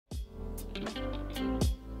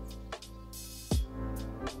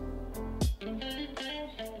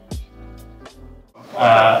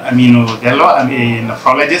Aminu Dello. I'm a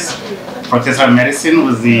nephrologist, professor of medicine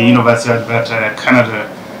with the University of Alberta, Canada.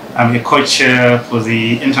 I'm a co-chair for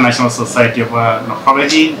the International Society of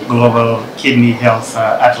Nephrology Global Kidney Health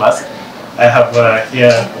Atlas. I have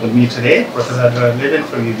here with me today Professor Levin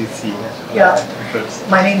from UBC.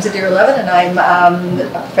 My name is Adira Levin, and I'm a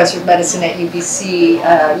professor of medicine at UBC,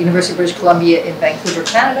 University of British Columbia in Vancouver,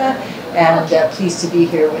 Canada, and pleased to be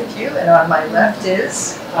here with you. And on my left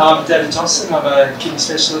is... I'm David Johnson. I'm a kidney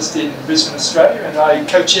specialist in Brisbane, Australia, and I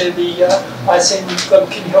co-chair the ISN Global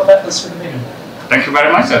Kidney Health Atlas for the meeting. Thank you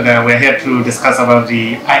very much, and we're here to discuss about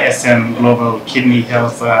the ISN Global Kidney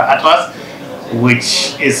Health Atlas,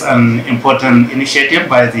 which is an important initiative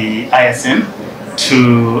by the ISN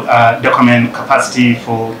to document capacity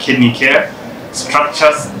for kidney care,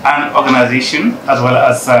 structures and organization, as well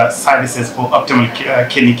as services for optimal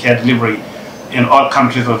kidney care delivery in all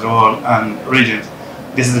countries of the world and regions.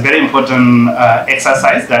 This is a very important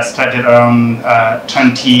exercise that started around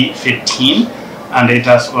 2015, and it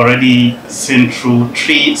has already seen through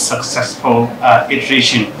 3 successful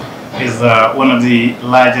iterations. It's one of the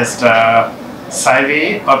largest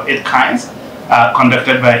survey of its kind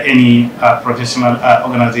conducted by any professional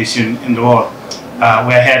organization in the world.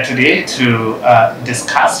 We're here today to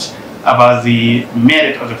discuss about the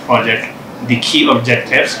merit of the project, the key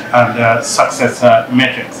objectives and success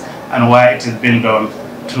metrics, and why it is being done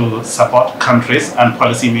to support countries and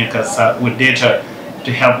policymakers with data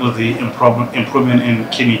to help with the improvement in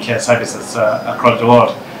kidney care services across the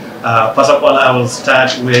world. First of all, I will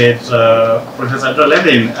start with Professor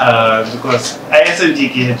Levin, because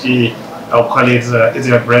ISN-GKHG, our colleagues, is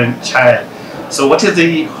your brainchild. So what is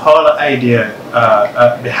the whole idea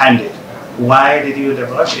behind it? Why did you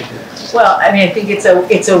develop it? Well, I mean, I think it's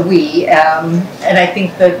a we, and I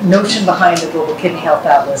think the notion behind the Global Kidney Health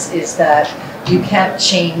Atlas is that you can't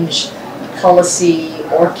change policy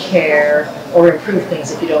or care or improve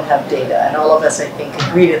things if you don't have data, and all of us, I think,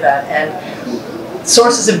 agree to that. And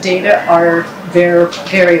sources of data are very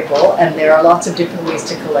variable, and there are lots of different ways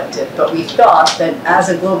to collect it, but we thought that as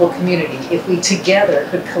a global community, if we together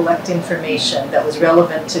could collect information that was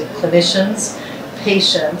relevant to clinicians,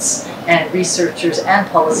 patients, and researchers and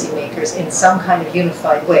policymakers in some kind of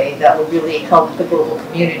unified way, that would really help the global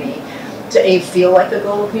community to feel like a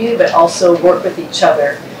global community, but also work with each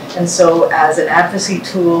other. And so as an advocacy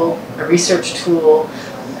tool, a research tool,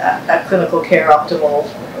 a clinical care optimal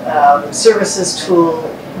services tool,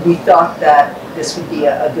 we thought that this would be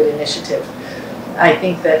a good initiative. I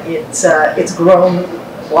think that it's grown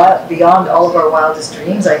beyond all of our wildest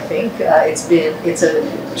dreams. I think it's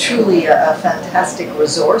truly a fantastic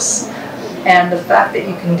resource, and the fact that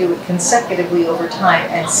you can do it consecutively over time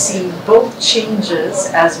and see both changes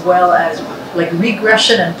as well as like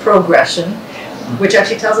regression and progression, which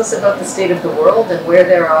actually tells us about the state of the world and where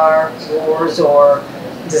there are wars or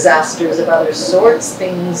disasters of other sorts,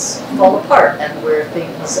 things fall apart, and where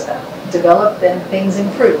things develop, then things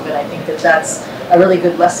improve. And I think that that's a really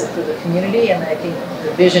good lesson for the community, and I think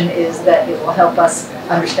the vision is that it will help us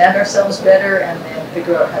understand ourselves better and then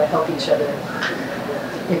figure out how to help each other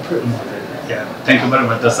improve. Yeah, thank you very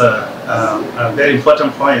much. That's a very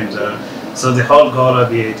important point. So the whole goal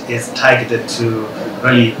of it is targeted to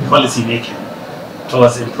really policy making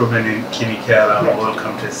towards improvement in kidney care around the world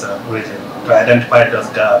countries region, to identify those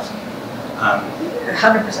gaps.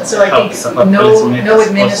 100%. So I think no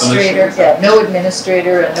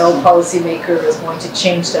administrator and no policymaker is going to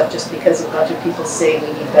change stuff just because a bunch of people say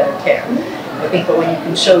we need better care. I think that when you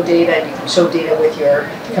can show data, and you can show data with your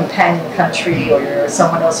companion country or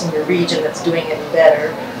someone else in your region that's doing it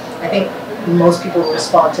better, I think most people will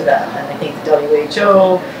respond to that. And I think the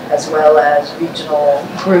WHO, as well as regional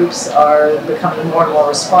groups, are becoming more and more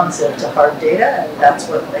responsive to hard data, and that's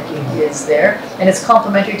what I think is there. And it's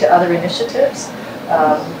complementary to other initiatives,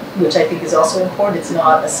 which I think is also important. It's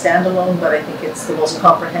not a standalone, but I think it's the most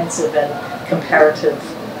comprehensive and comparative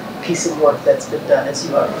piece of work that's been done, as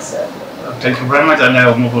you already said. Thank you very much, and I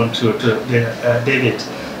will move on to David.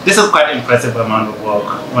 This is quite impressive amount of work,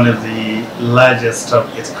 one of the largest of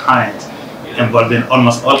its kind, involving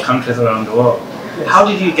almost all countries around the world. Yes. How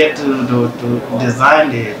did you get to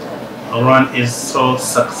design it, run it so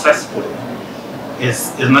successfully?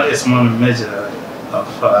 It's not a small measure of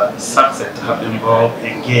success to have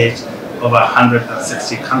engaged over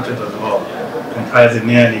 160 countries of the world, comprising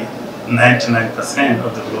nearly 99%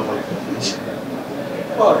 of the global population.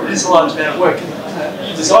 Well, it is a large amount of work.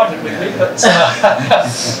 You designed it with me, but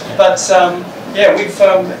yeah,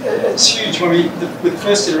 it's huge. With the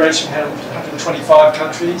first iteration, we had in 25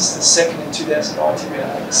 countries. The second in 2019, we had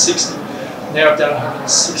 160. Now we've done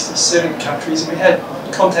 167 countries, and we had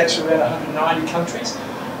contacts from around 190 countries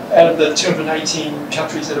out of the 218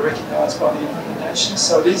 countries that are recognised by the United Nations.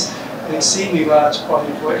 So it is an exceedingly large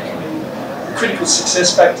body of work. I mean, the critical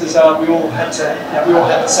success factors are we all had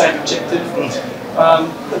the same objective.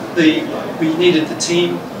 We needed the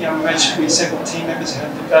team. We made sure we assembled team members who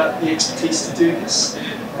had the expertise to do this.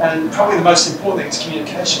 And probably the most important thing is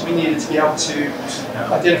communication. We needed to be able to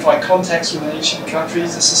identify contacts within each of the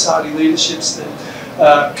countries, the society leaderships, the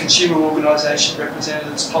consumer organisation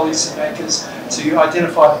representatives, policy makers, to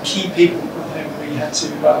identify the key people with whom we had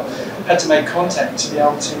to make contact to be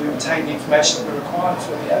able to obtain the information that we required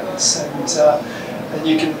for the atlas. And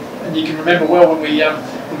you can remember well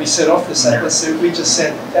when we set off this atlas, we just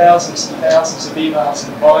sent thousands and thousands of emails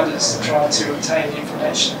and reminders to try to obtain the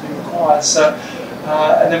information that we required. So.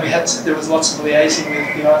 And then there was lots of liaising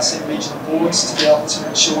with the ISN regional boards to be able to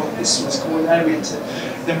ensure that this was coordinated.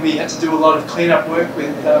 We had to do a lot of clean-up work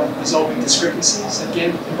with resolving discrepancies,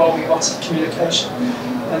 again involving lots of communication.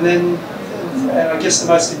 And I guess the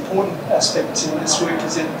most important aspect in this work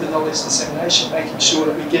is in the knowledge dissemination, making sure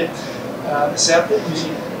that we get this out there,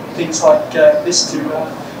 using things like this to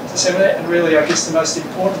disseminate. And really, I guess the most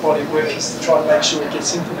important body of work is to try to make sure it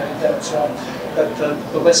gets implemented, that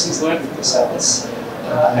the lessons learned from this atlas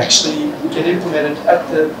actually get implemented at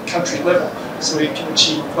the country level, so we can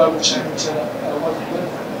achieve global change at a local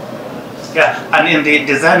level. Yeah, and in the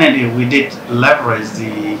design we did leverage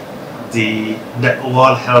the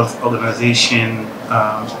World Health Organization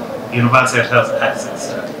Universal Health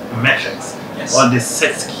Access metrics, Yes. all the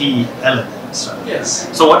 6 key elements.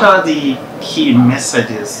 Yes. So what are the key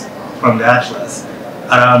messages from the atlas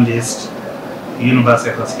around this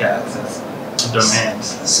universal healthcare access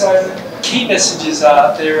domains? So key messages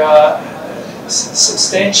are there are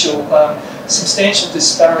substantial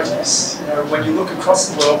disparities. When you look across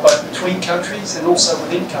the world, both between countries and also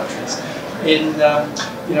within countries, in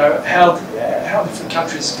how different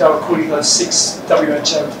countries go according to those 6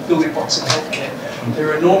 WHO building blocks of healthcare.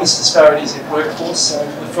 There are enormous disparities in workforce. So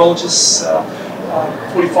nephrologists,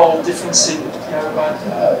 40-fold difference in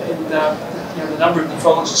the number of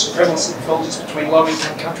nephrologists, the prevalence of nephrologists between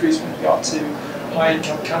low-income countries when you go up to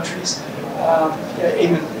high-income countries.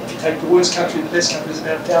 Even if you take the worst country and the best country, there's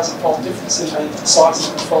about 1,000-fold difference in the size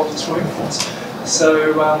of the nephrologist workforce. So,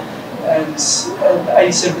 and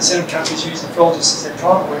 87% of countries use nephrologists as their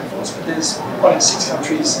primary workforce, but there's 1 in 6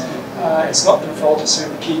 countries, it's not the nephrologists who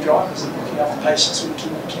are the key drivers of looking after patients with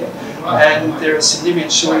kidney care. And there are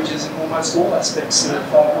significant shortages in almost all aspects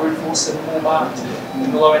of workforce that are more marked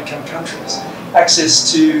in the low-income countries.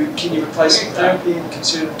 Access to kidney replacement therapy and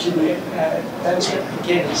conservative kidney management,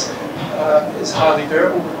 again, is highly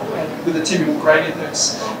variable. And with a typical gradient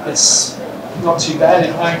that's not too bad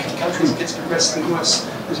in high-income countries, it gets progressively worse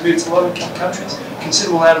as we move to low-income countries.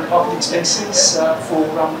 Considerable out-of-pocket expenses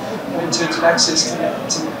in terms of access to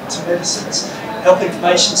medicines. Health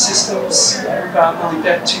information systems, only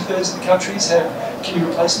about 2/3 of the countries have kidney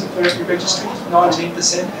replacement therapy registries,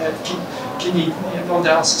 19% have kidney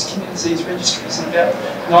non-dialysis kidney disease registries, and about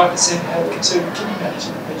 9% have conservative kidney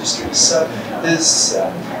management registries. So there's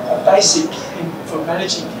a basic for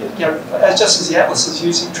managing, just as the atlas is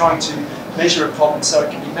using, trying to measure a problem so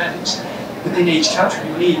it can be managed. Within each country,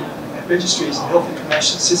 we need registries and health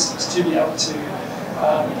information systems to be able to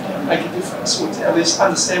make a difference, or to at least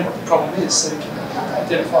understand what the problem is, so you can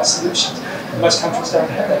identify solutions. Most countries don't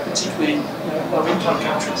have that, particularly low-income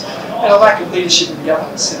countries, and a lack of leadership in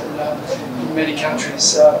governments in many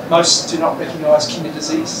countries. Most do not recognise kidney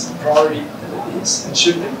disease as the priority that it is and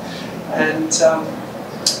should be, and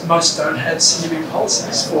most don't have significant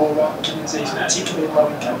policies for kidney disease, particularly in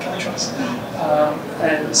low-income countries.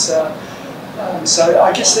 So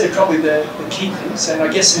I guess they're probably the key things, and I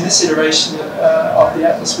guess in this iteration of the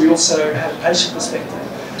atlas we also had a patient perspective,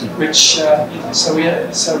 which so we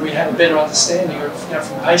have a better understanding of,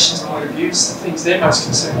 from a patient's point of view, the things they're most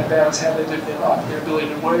concerned about is how they live their life, their ability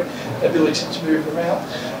to work, their ability to move around,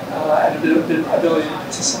 and ability to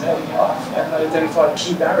participate in life. And they identified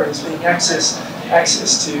key barriers being access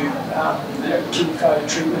to kidney failure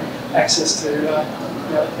treatment, access to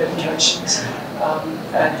medications.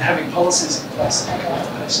 And having policies in place to look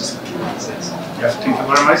after patients with kidney disease. Yeah, thank you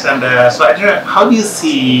very much. And so, Adria, how do you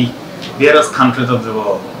see various countries of the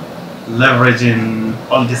world leveraging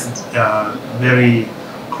all this very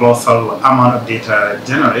colossal amount of data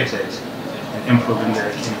generated and improving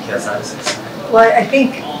their kidney care services? Well, I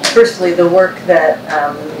think firstly, the work that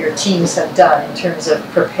your teams have done in terms of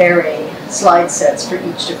preparing slide sets for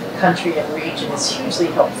each different country and region is hugely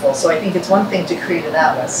helpful. So I think it's one thing to create an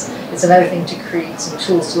atlas, it's another thing to create some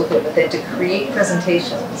tools to look at, but then to create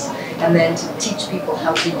presentations and then to teach people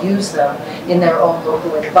how to use them in their own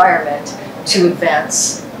local environment to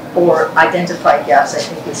advance or identify gaps, I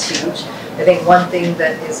think is huge. I think one thing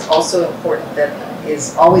that is also important that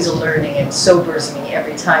is always a learning and sobers me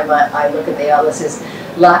every time I look at the atlas is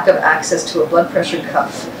lack of access to a blood pressure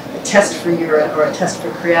cuff. A test for urine or a test for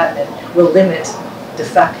creatinine will limit de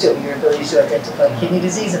facto your ability to identify kidney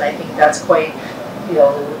disease, and I think that's quite,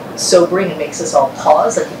 sobering and makes us all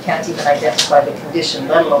pause, like you can't even identify the condition,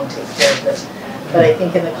 let alone take care of it. But I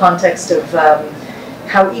think in the context of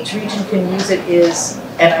how each region can use it is,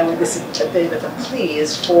 and I would, this is a bit of a plea,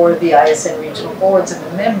 is for the ISN regional boards and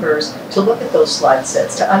the members to look at those slide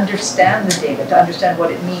sets, to understand the data, to understand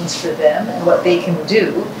what it means for them and what they can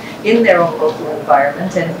do in their own local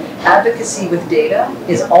environment. And advocacy with data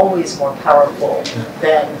is always more powerful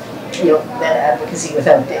than advocacy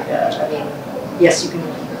without data. I mean, yes, you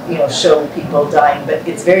can show people dying, but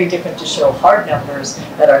it's very different to show hard numbers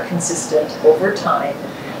that are consistent over time.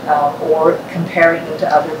 Or comparing them to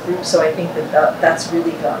other groups. So I think that's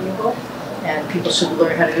really valuable, and people should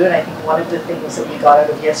learn how to do it. I think one of the things that we got out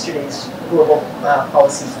of yesterday's Global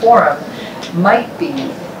Policy Forum might be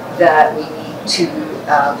that we need to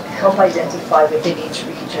help identify within each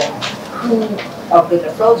region who of the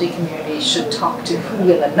nephrology community should talk to who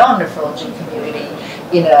in the non-nephrology community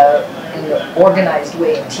in an organized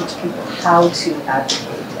way, and teach people how to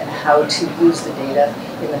advocate and how to use the data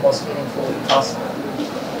in the most meaningful way possible.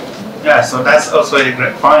 Yeah, so that's also a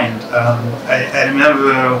great point. I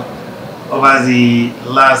remember over the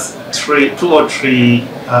last two or three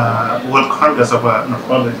World Congress of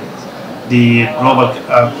Nephrology, the Global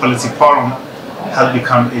Policy Forum has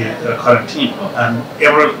become a current team. And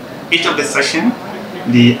each of the sessions,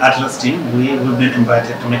 the Atlas team, we've been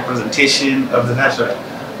invited to make presentation of the data.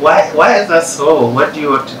 Why is that so? What do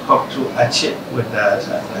you hope to achieve with that?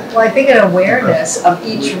 Well, I think an awareness of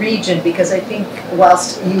each region, because I think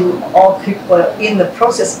whilst you all in the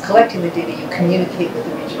process of collecting the data, you communicate with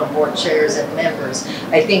the regional board chairs and members.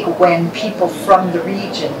 I think when people from the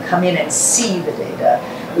region come in and see the data,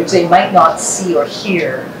 which they might not see or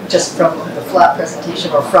hear just from the flat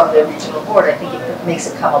presentation or from the regional board, I think it makes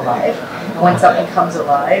it come alive. And when something comes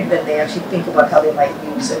alive, then they actually think about how they might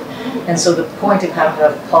use it. And so the point of having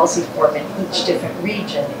a policy forum in each different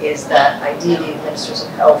region is that ideally ministers of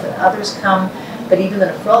health and others come, but even the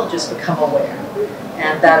nephrologists become aware.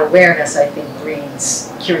 And that awareness, I think,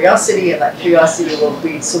 breeds curiosity, and that curiosity will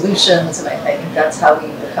breed solutions, and I think that's how we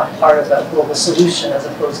become part of a global solution as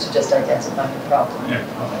opposed to just identifying the problem.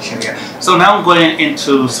 Yeah, sure, yeah. So now going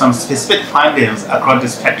into some specific findings across the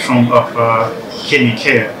spectrum of kidney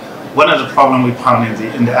care. One of the problems we found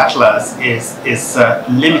in the Atlas is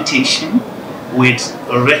limitation with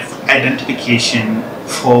risk identification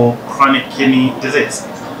for chronic kidney disease.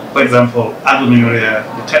 For example, albuminuria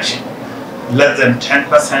detection. Less than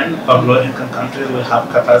 10% of low-income countries will have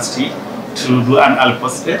capacity to do an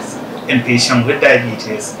alphosphatase in patients with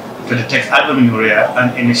diabetes to detect albuminuria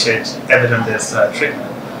and initiate evidence-based treatment.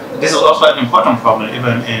 This is also an important problem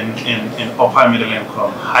even in upper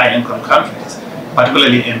middle-income, high-income countries,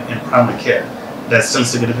 particularly in primary care. There's still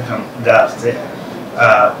significant gaps there,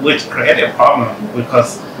 which create a problem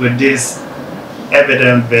because with this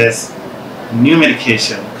evidence-based new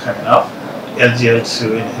medication coming up,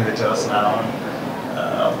 SGL2 inhibitors now,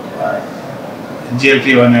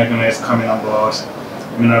 GLP-1 agonists coming on board,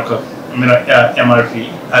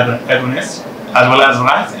 MRP agonists, as well as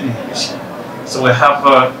RAS inhibition. So we have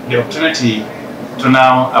the opportunity to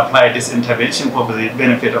now apply this intervention for the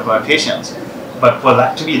benefit of our patients. But for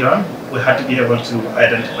that to be done, we have to be able to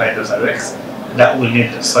identify those risks that will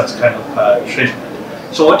need such kind of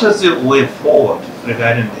treatment. So what is the way forward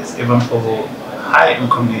regarding this, even for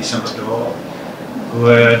high-income nations of the world,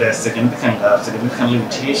 where there's significant gaps, significant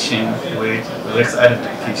limitation with risk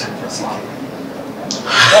identification for CK?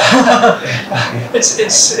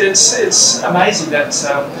 It's amazing that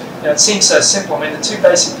it seems so simple. I mean, the two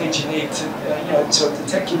basic things you need to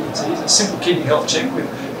detect kidney disease: a simple kidney health check with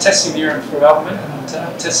testing the urine for albumin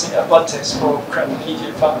and testing a blood test for creatinine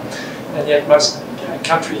eGFR. And yet most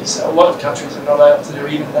countries, a lot of countries, are not able to do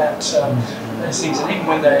even that. Those things, and even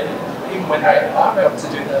when they are able to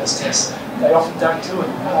do those tests, they often don't do it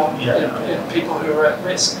in people who are at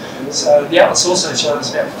risk. So the Atlas also shows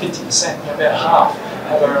about 50%, about half,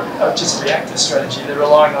 have just a reactive strategy. They're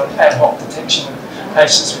relying on ad hoc detection of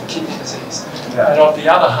patients with kidney disease. And of the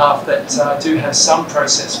other half that do have some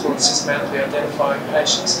process for systematically identifying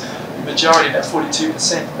patients, the majority, about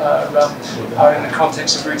 42%, are in the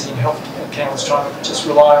context of routine health encounters, trying to just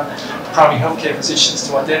rely on primary healthcare physicians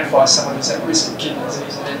to identify someone who's at risk of kidney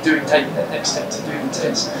disease and then taking that next step to do the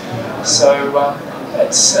test. So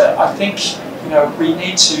I think we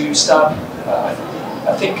need to start.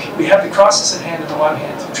 I think we have the crisis at hand on the one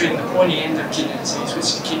hand, treating the pointy end of kidney disease, which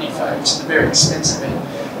is kidney failure, which is a very expensive end.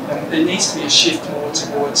 And there needs to be a shift more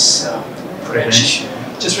towards prevention.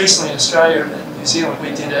 Just recently in Australia and New Zealand, we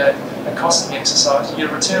did a costing exercise. You get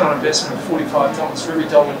a return on investment of $45 for every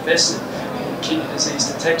dollar invested in kidney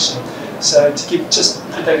disease detection. So to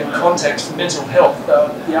put that in context, for mental health,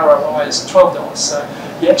 the ROI is $12. So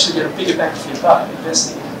you actually get a bigger bang for your buck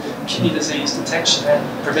investing in kidney disease detection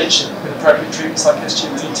and prevention with appropriate treatments like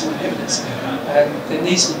SGLT2 inhibitors. And there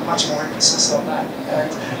needs to be much more emphasis on that.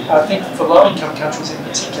 And I think for low-income countries in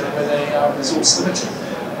particular, where they are resource limited,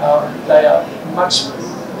 they are much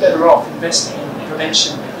better off investing in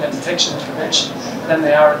prevention, detection and prevention, than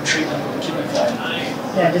they are in treatment of kidney failure.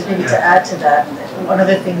 Yeah, just maybe to add to that, one of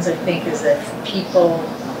the things I think is that people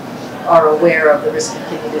are aware of the risk of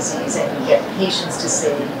kidney disease, and you get patients to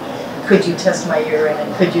say, could you test my urine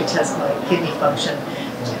and could you test my kidney function,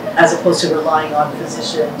 as opposed to relying on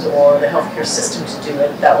physicians or the healthcare system to do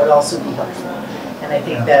it. That would also be helpful. And I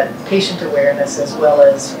think that patient awareness as well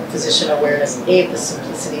as physician awareness, A, of the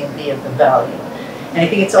simplicity and B, of the value. And I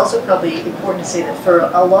think it's also probably important to say that for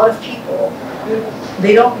a lot of people,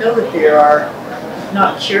 they don't know that there are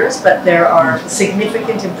not cures, but there are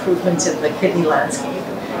significant improvements in the kidney landscape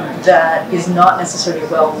that is not necessarily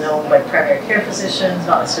well known by primary care physicians,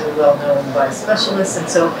 not necessarily well known by specialists, and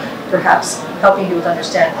so perhaps helping people to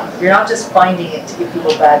understand you're not just finding it to give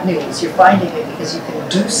people bad news, you're finding it because you can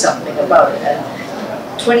do something about it. And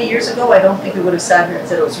 20 years ago, I don't think we would have sat here and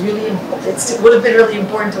said it would have been really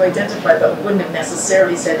important to identify, but we wouldn't have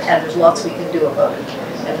necessarily said, and there's lots we can do about it.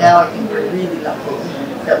 And now I think we're really lucky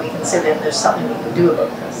that we can say that there's something we can do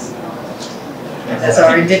about this. As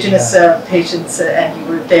our Indigenous patients, and you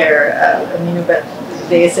were there, but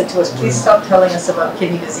they said to us, please stop telling us about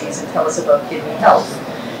kidney disease and tell us about kidney health.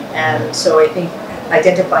 And so I think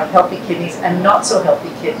identifying healthy kidneys and not so healthy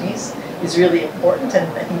kidneys is really important, and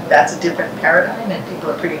I think that's a different paradigm, and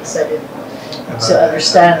people are pretty excited to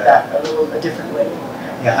understand that a different way.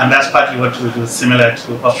 Yeah, and that's partly what we do, similar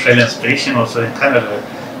to Australian situation, also in Canada,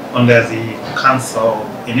 under the Council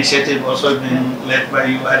initiative, also being led by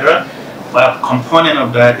you, Adra. But a component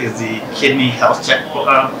of that is the kidney health check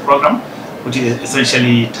program, which is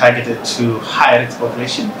essentially targeted to high-risk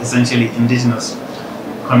population, essentially indigenous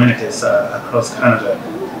communities across Canada.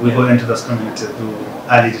 We go into those communities, do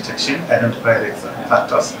early detection, identify risk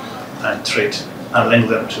factors, and treat and link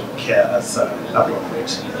them to care as appropriate.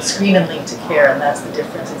 Screen and link to care, and that's the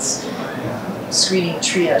difference. It's screening,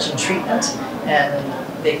 triage, and treatment,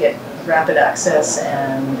 and they get rapid access,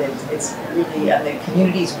 and it's really, and the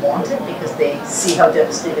communities want it because they see how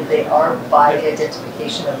devastated they are by the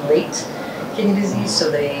identification of late kidney disease,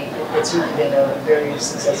 so it's really been a very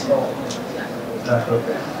successful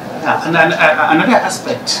program. Yeah, and another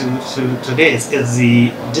aspect to this is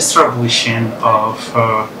the distribution of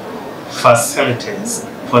facilities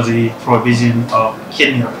for the provision of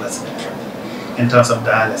kidney replacement in terms of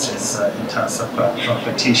dialysis, in terms of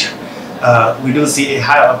transplantation. We do see a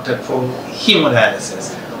high uptake for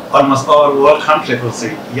hemodialysis. Almost all world countries will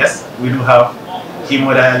say, yes, we do have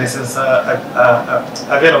hemodialysis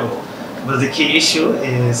available. But the key issue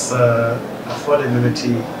is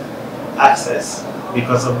affordability, access,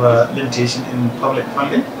 because of limitation in public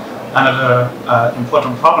funding. Another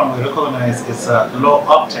important problem we recognize is low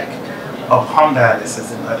uptake of home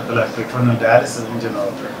dialysis, in particular peritoneal dialysis in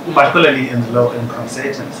general, particularly in low-income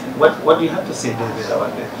settings. What do you have to say, David,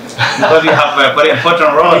 about this? Because you have a very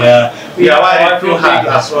important role there. You are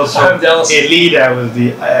as also a leader with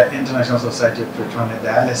the International Society of Peritoneal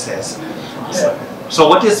Dialysis. So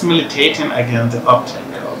what is militating against the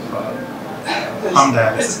uptake of home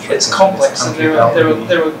dialysis? It's complex, and there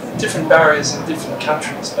are different barriers in different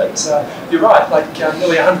countries, but you're right, like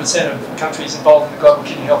nearly 100% of countries involved in the Global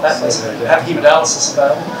Kidney Health Atlas have hemodialysis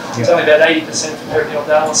available. It's only about 80% for peritoneal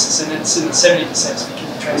dialysis, and it's in the 70% for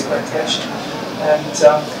kidney transplantation.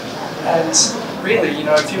 And really,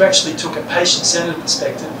 if you actually took a patient-centered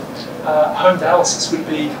perspective, home dialysis would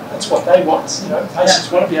be, that's what they want.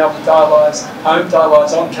 Patients want to be able to dialyze home,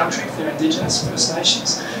 dialyze on country if they're Indigenous First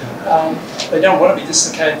Nations. They don't want to be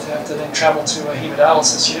dislocated to have to then travel to a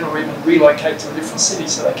hemodialysis unit or even relocate to a different city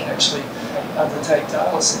so they can actually undertake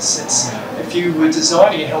dialysis. If you were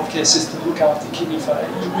designing a healthcare system to look after kidney failure,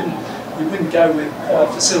 you wouldn't go with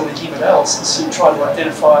facility hemodialysis. You try to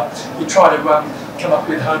identify, you try to come up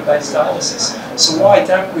with home-based dialysis. So why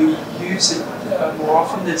don't we use it more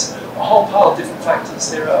often? There's a whole pile of different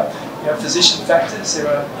factors. There are physician factors, there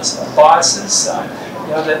are biases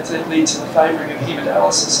that lead to the favouring of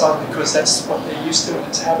hemodialysis, either because that's what they're used to and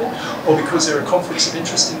it's habit, or because there are conflicts of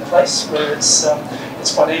interest in place where it's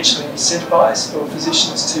financially incentivised for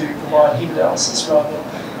physicians to provide hemodialysis rather than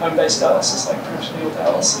home-based dialysis like peritoneal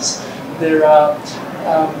dialysis. There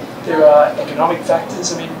are economic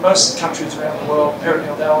factors. I mean, most countries around the world,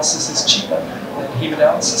 peritoneal dialysis is cheaper than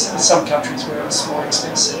hemodialysis. There's some countries where it's more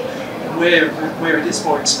expensive. And where it is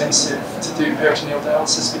more expensive to do peritoneal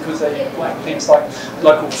dialysis because they lack things like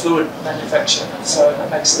local fluid manufacture. So that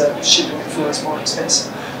makes the shipping of fluids more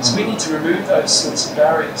expensive. So we need to remove those sorts of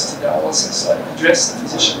barriers to dialysis, address the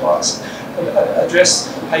physician bias,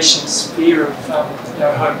 address patients' fear of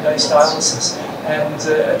home-based dialysis, and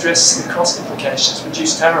address the cost implications,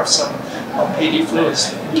 reduce tariffs on PD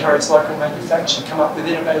fluids, encourage local manufacture, come up with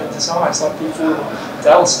innovative designs like the Affordable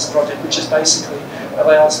Dialysis Project, which is basically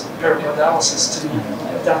allows peritoneal dialysis to be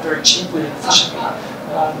done very cheaply and efficiently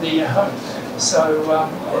near your home. So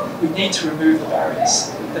we need to remove the barriers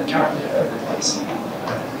that currently are in place.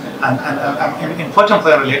 And an important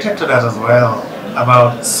point related to that as well,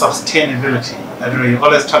 about sustainability. You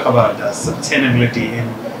always talk about the sustainability in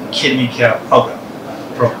kidney care program,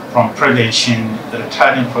 from prevention,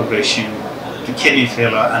 retarding progression, to kidney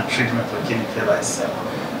failure and treatment for kidney failure itself.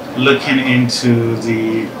 Looking into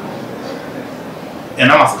the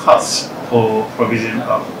enormous costs for provision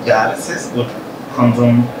of dialysis, which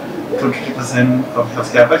consume 2-3% of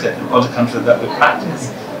healthcare budget in all the countries that we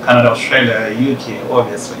practice, Canada, Australia, UK,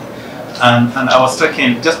 obviously. And I was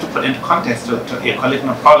talking, just to put into context, to a colleague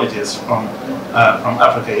nephrologist from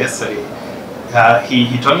Africa yesterday.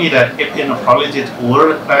 He told me that if a nephrologist will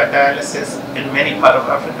require dialysis in many parts of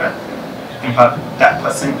Africa, in fact, that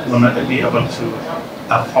person will not be able to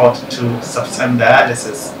afford to sustain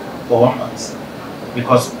dialysis for 1 month,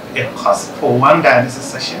 because a cost for one dialysis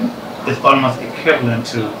session is almost equivalent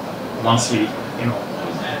to monthly,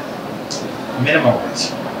 minimum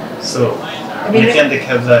wage. So we can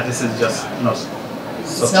declare that this is just not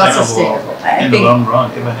sustainable in the long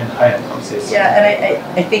run, even in higher countries. Yeah, and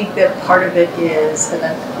I think that part of it is, and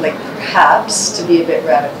then, perhaps to be a bit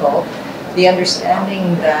radical, the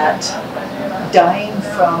understanding that dying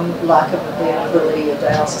from lack of availability of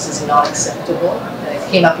dialysis is not acceptable. And it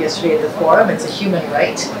came up yesterday at the forum. It's a human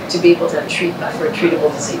right to be able to have treatment for a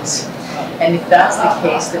treatable disease. And if that's the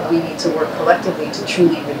case, then we need to work collectively to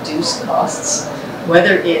truly reduce costs,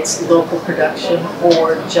 whether it's local production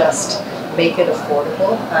or just make it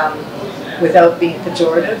affordable. Without being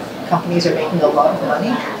pejorative, companies are making a lot of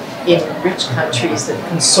money in rich countries that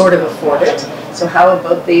can sort of afford it. So how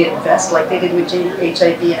about they invest, like they did with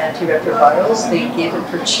HIV and antiretrovirals, they give it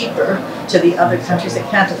for cheaper to the other countries that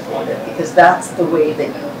can't afford it, because that's the way that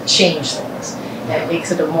you change things. And it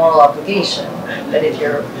makes it a moral obligation that if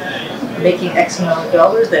you're making X amount of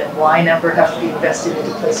dollars, then Y number have to be invested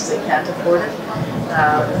into places that can't afford it.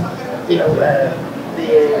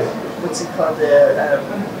 What's it called,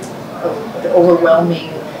 the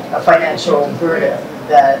overwhelming financial burden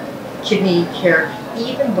that kidney care,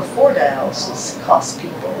 even before dialysis, costs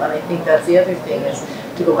people. And I think that's the other thing, is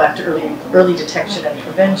to go back to early detection and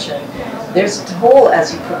prevention. There's a toll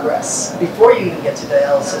as you progress. Before you even get to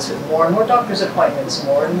dialysis, with more and more doctor's appointments,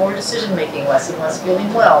 more and more decision making, less and less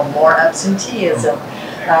feeling well, more absenteeism,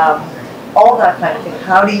 all that kind of thing.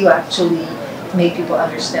 How do you actually make people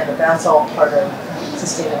understand that that's all part of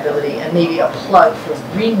sustainability? And maybe a plug for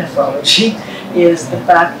green nephrology is the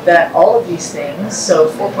fact that all of these things, so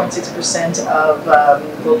 4.6% of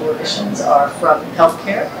global emissions are from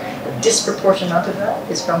healthcare, a disproportionate amount of that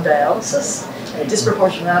is from dialysis, and a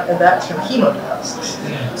disproportionate amount of that is from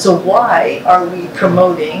hemodialysis. So why are we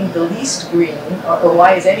promoting the least green, or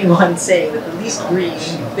why is anyone saying that the least green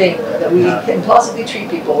thing that we can possibly treat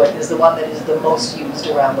people with is the one that is the most used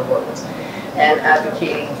around the world? And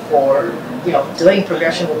advocating for, delaying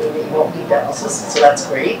progression will mean that you won't need dialysis, so that's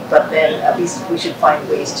great, but then at least we should find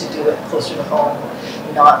ways to do it closer to home.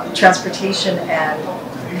 Not transportation and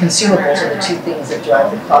consumables are the two things that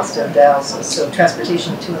drive the cost of dialysis. So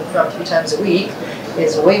transportation to and from 3 times a week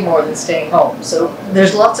is way more than staying home. So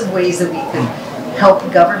there's lots of ways that we can help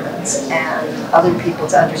governments and other people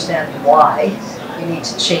to understand why we need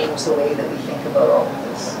to change the way that we think about all of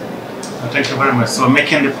this. Thank you very much. So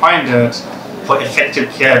making the point that for effective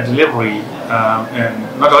care delivery,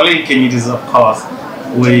 and not only in kidney disease, of course,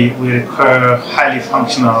 we require highly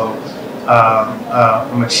functional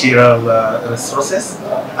material resources,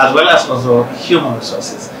 as well as also human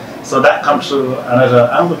resources. So that comes to another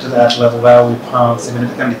angle to that level where we found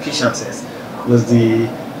significant deficiencies with the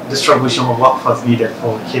distribution of workforce needed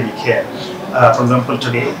for kidney care. For example,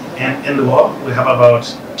 today in the world, we have about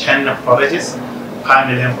 10 nephrologists per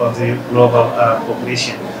million of the global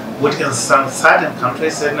population, which in some certain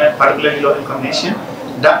countries, in a particularly low-income nation,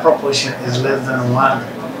 that proportion is less than 1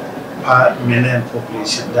 per million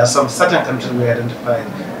population. There are some certain countries we identified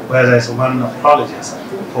where there is 1 nephrologist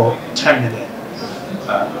for 10 million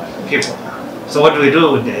people. So what do we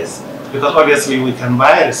do with this? Because obviously we can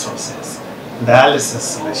buy resources, dialysis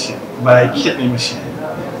solution, buy kidney machine,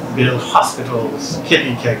 build hospitals,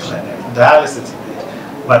 kidney care clinic, dialysis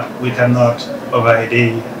unit, but we cannot over a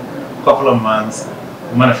day, couple of months,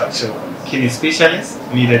 manufacture kidney specialists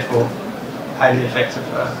needed for highly effective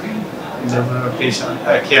patient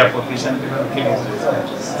care for patients with kidney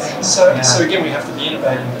disease. So again, we have to be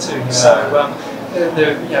innovating too. Yeah. So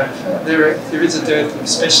there is a dearth of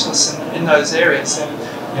specialists in those areas, and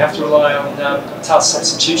you have to rely on task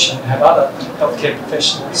substitution and have other healthcare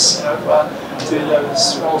professionals do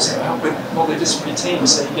those roles and help with multidisciplinary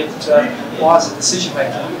teams, so you get wiser decision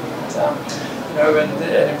making. And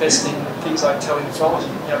invest in things like telenephrology,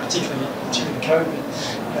 particularly during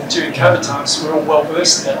COVID. During COVID times, we're all well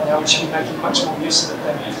versed in that now. We should be making much more use of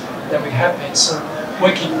it than we have been. So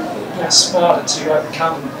working smarter to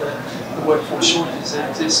overcome the workforce shortages that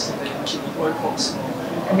exist in the kidney workforce.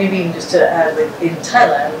 And maybe even just to add, in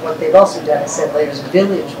Thailand, what they've also done is said there's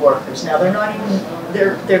village workers. Now they're not even,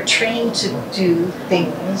 they're trained to do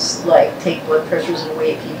things like take blood pressures and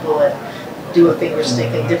weigh people and do a finger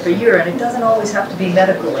stick and dip a urine. It doesn't always have to be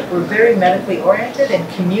medical. Like, we're very medically oriented, and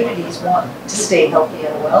communities want to stay healthy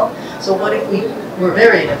and well. So what if we were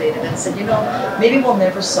very innovative and said, maybe we'll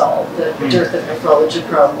never solve the dearth of nephrology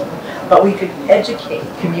problem, but we could educate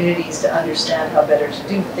communities to understand how better to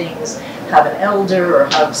do things, have an elder or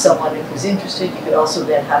have someone who's interested. You could also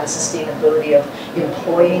then have a sustainability of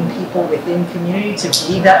employing people within community to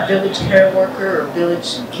be that village care worker or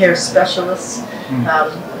village care specialists.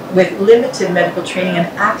 With limited medical training and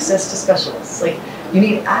access to specialists. Like, you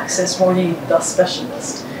need access more than you need the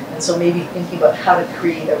specialist. And so maybe thinking about how to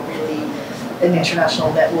create an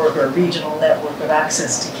international network or a regional network of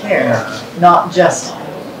access to care, not just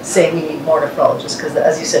say we need more nephrologists, because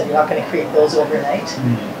as you said, you're not going to create those overnight,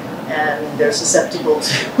 and they're susceptible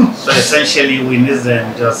to... So essentially we need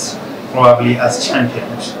them just probably as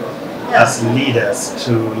champions, as leaders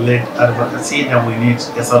to lead advocacy, and we need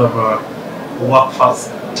a sort of a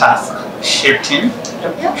workforce task shifting,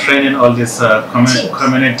 training all these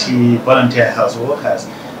community volunteer health workers,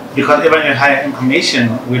 because even in higher information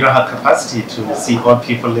we don't have capacity to see all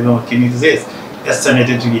people living with kidney disease,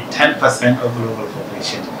 estimated to be 10% of global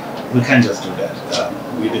population. We can't just do that.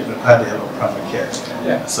 We require the help of primary care.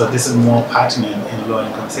 So this is more pertinent in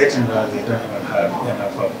low-income settings where they don't even have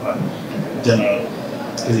enough of general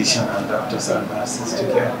physicians and doctors and nurses to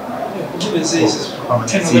care. Kidney disease is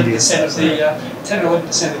 10-11%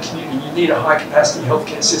 of the community. You need a high-capacity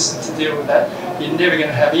healthcare system to deal with that. You're never going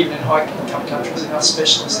to have, even in high-income countries, enough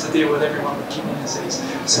specialists to deal with everyone with kidney disease.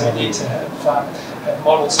 So you need to have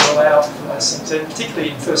models that allow for those things, and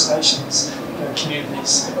particularly in First Nations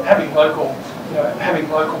communities, having local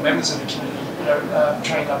members of the community,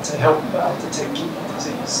 trained up to help detect kidney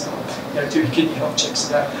disease, do kidney health checks.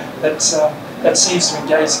 That seems to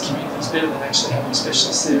engage the communities better than actually having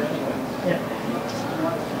specialists there anyway.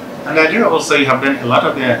 And I do also, you have done a lot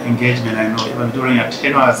of engagement, I know, even during your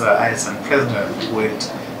tenure as ISN president with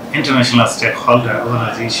international stakeholder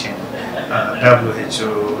organizations,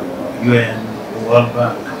 WHO, UN, World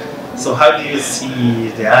Bank. So how do you see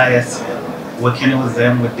the ISN working with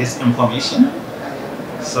them with this information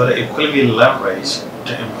so that it could be leveraged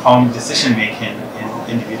to inform decision making in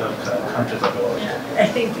individual countries of the world?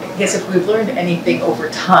 I guess if we've learned anything over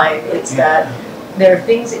time, it's that there are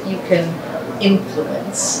things that you can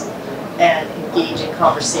influence and engage in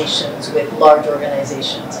conversations with large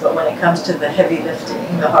organizations, but when it comes to the heavy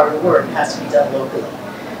lifting, the harder work has to be done locally.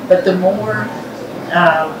 But the more,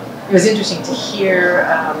 it was interesting to hear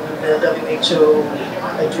the WHO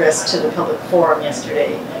address to the public forum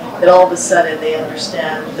yesterday, that all of a sudden they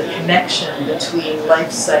understand the connection between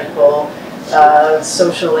life cycle,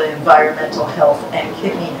 social and environmental health, and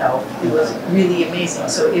kidney health. It was really amazing.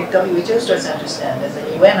 So if WHO starts to understand it,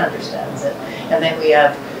 the UN understands it, and then we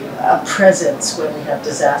have a presence when we have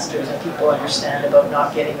disasters and people understand about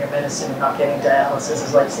not getting your medicine and not getting dialysis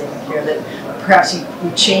as life-saving care, that perhaps you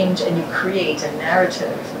change and you create a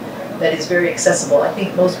narrative that is very accessible. I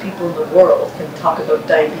think most people in the world can talk about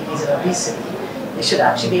diabetes and obesity. They should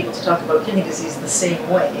actually be able to talk about kidney disease the same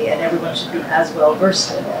way, and everyone should be as well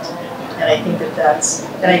versed in it. And I think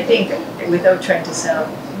and I think, without trying to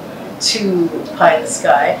sound too pie in the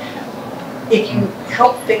sky, if you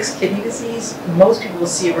help fix kidney disease, most people will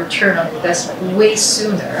see a return on investment way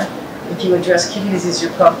sooner. If you address kidney disease,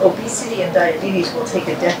 your problem, obesity and diabetes will take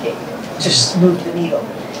a decade to move the needle.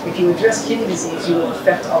 If you address kidney disease, you will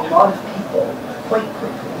affect a lot of people quite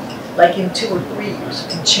quickly. Like in 2 or 3 years, you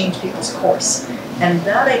can change people's course. And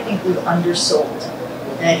that I think we've undersold.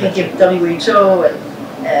 And I think if WHO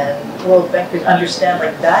and World Bank could understand,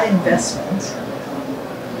 like, that investment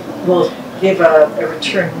will give a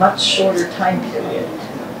return much shorter time period.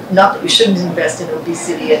 Not that you shouldn't invest in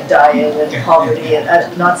obesity and diet and poverty, and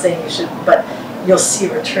I'm not saying you should, but you'll see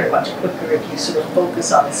a return much quicker if you sort of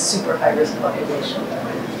focus on a super high-risk population.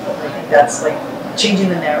 I think that's like changing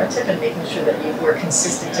the narrative and making sure that we're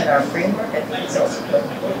consistent in our framework. I think it's also quite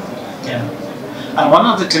important. Yeah. And one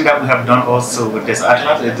of the things that we have done also with this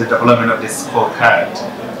atlas is the development of this scorecard,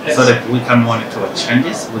 so that we can monitor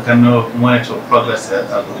changes, we can monitor progress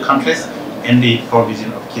of countries in the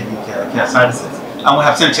provision of kidney care services. And we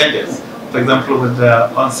have seen changes. For example, with the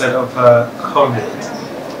onset of COVID,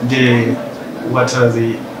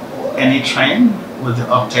 any trend with the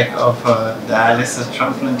uptake of dialysis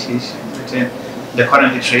transplantation between the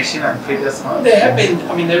current iteration and previous ones? There have been,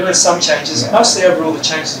 I mean, there were some changes. Yeah. Mostly overall the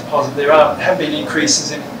changes are positive. There have been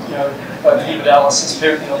increases in, both hemodialysis,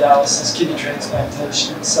 peritoneal dialysis, kidney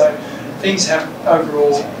transplantation. So things have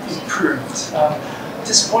overall improved.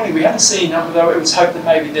 Disappointing, we haven't seen, although it was hoped that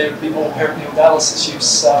maybe there would be more peritoneal dialysis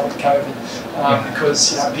use with COVID,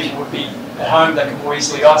 because people would be at home, they could more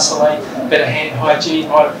easily isolate, better hand hygiene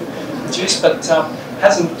might have reduced, but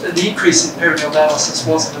the increase in peritoneal dialysis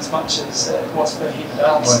wasn't as much as it was for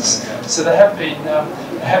hemodialysis. So there have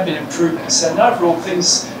been improvements, and overall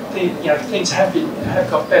things have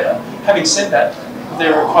got better. Having said that,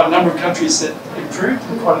 there are quite a number of countries that improved,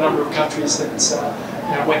 and quite a number of countries that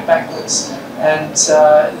went backwards. And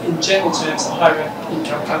in general terms, the higher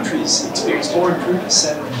income countries experienced more improvements,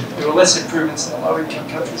 and there were less improvements in the low income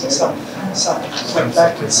countries, and some went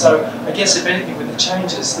backwards. So I guess if anything, with the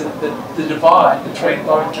changes, the divide between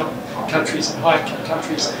low income countries and high income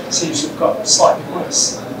countries seems to have got slightly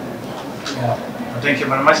worse. Yeah. Thank you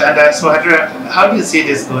very much. And so, how do you see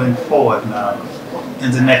this going forward now?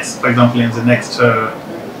 In the next, for example, in the next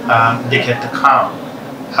decade to come?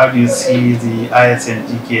 How do you see the ISN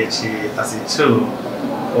GKHA as a tool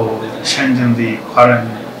for changing the current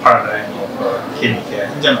paradigm of kidney care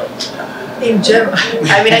in general? In general,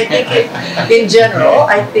 I mean, I think in general,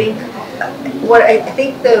 I think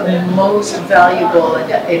the most valuable,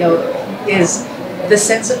 is the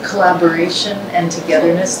sense of collaboration and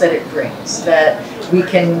togetherness that it brings. That we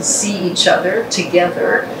can see each other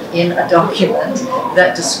together in a document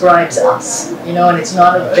that describes us, and it's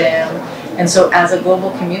not a them. And so as a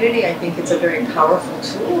global community, I think it's a very powerful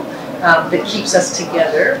tool that keeps us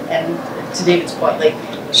together. And to David's point, like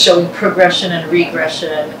showing progression and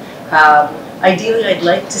regression. Ideally, I'd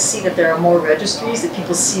like to see that there are more registries, that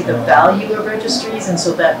people see the value of registries, and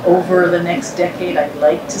so that over the next decade, I'd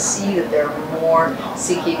like to see that there are more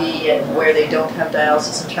CKD and where they don't have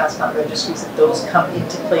dialysis and transplant registries, that those come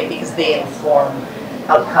into play because they inform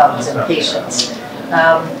outcomes in patients.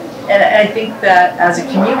 And I think that as a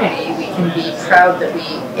community, we can be proud that we,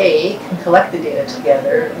 A, can collect the data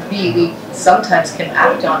together, B, we sometimes can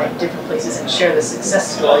act on it in different places and share the success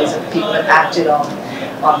stories of people that acted on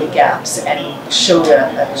the gaps and showed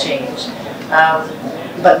a change.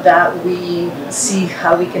 But that we see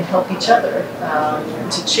how we can help each other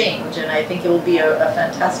to change. And I think it will be a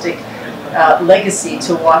fantastic legacy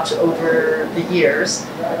to watch over the years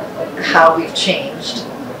how we've changed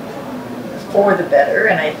for the better.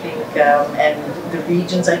 And I think, and the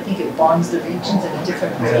regions, I think it bonds the regions in a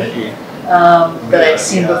different way that I've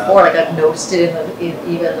seen before. Like I've noticed it in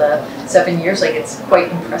even the 7 years. Like it's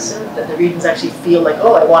quite impressive that the regions actually feel like,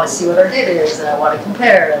 oh, I want to see what our data is and I want to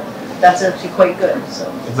compare. And that's actually quite good.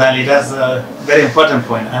 So exactly, that's a very important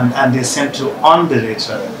point. And they seem to under each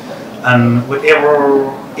other. And with every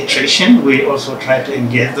iteration, we also try to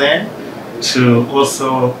engage them to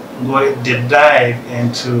also go deep dive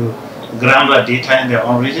into granular data in their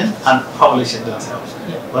own region and publish it themselves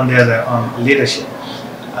under their own leadership.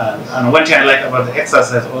 And one thing I like about the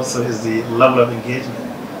exercise also is the level of engagement,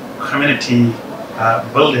 community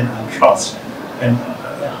building and trust, and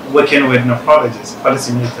working with nephrologists,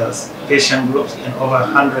 policymakers, patient groups in over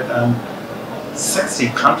 160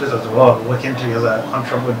 countries of the world, working together,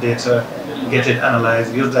 contribute data, get it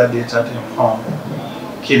analyzed, use that data to inform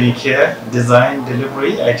kidney care, design,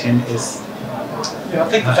 delivery. I think is. Yeah, I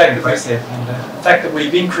think the fact that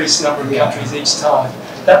we've increased the number of countries each time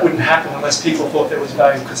that wouldn't happen unless people thought there was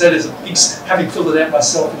value, because that is a big, having filled it out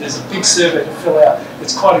myself, it is a big survey to fill out.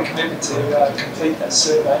 It's quite a commitment to complete that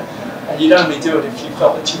survey, and you'd only do it if you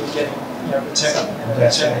felt that you were getting return.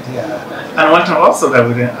 And one thing also that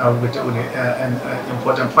an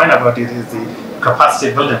important point about it is the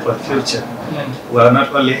capacity building for the future. We're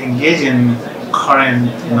not only engaging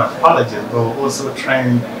current colleges, but we're also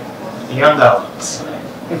train younger ones.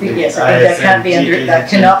 I think yes, I think that can't be under. That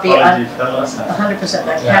cannot be 100%.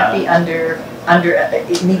 That can't be under.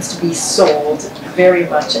 It needs to be sold very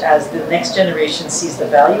much as the next generation sees the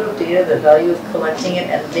value of data, the value of collecting it,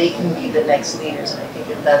 and they can be the next leaders. And I think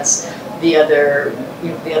that that's the other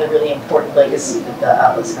really important legacy that the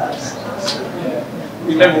Atlas has. Yeah.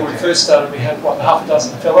 Remember when we first started, we had what, half a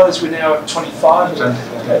dozen fellows. We're now at 25.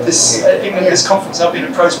 Even this conference, I've been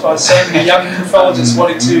approached by so many young pathologists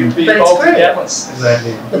wanting to be involved in the Atlas.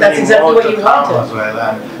 Exactly. But that's exactly what you wanted. As well,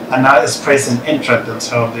 and now it's present interest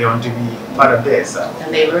themselves. They want to be part of this.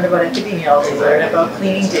 And they learn about epidemiology, they learn about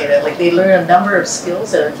cleaning data. Like they learn a number of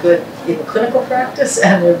skills that are good in clinical practice,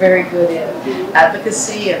 and they're very good in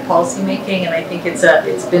advocacy and policy making. And I think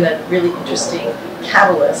it's been a really interesting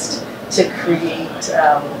catalyst to create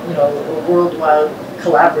a worldwide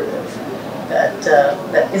collaborative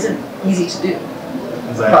that isn't easy to do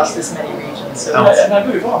across this many regions. So and I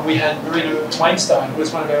move on. We had Marina Wainstein, who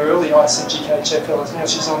was one of our early ISN GKHA fellows. Now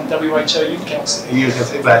she's on WHO Youth Council.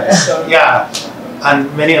 Exactly. So, yeah,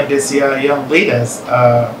 and many of these young leaders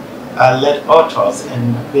are led authors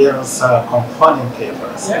in various component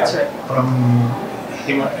papers. That's right. From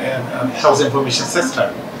health information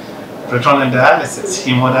system, peritoneal dialysis,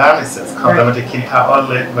 hemodialysis, complementary kidney are all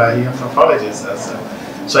led by young pathologists.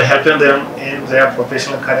 So helping them in their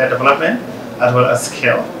professional career development as well as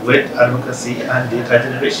skill with advocacy and data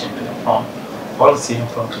generation to inform policy and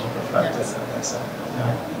clinical practice.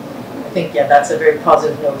 I think that's a very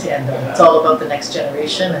positive note to end on. It's all about the next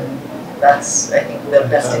generation, and that's, I think, the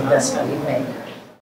best investment we've made.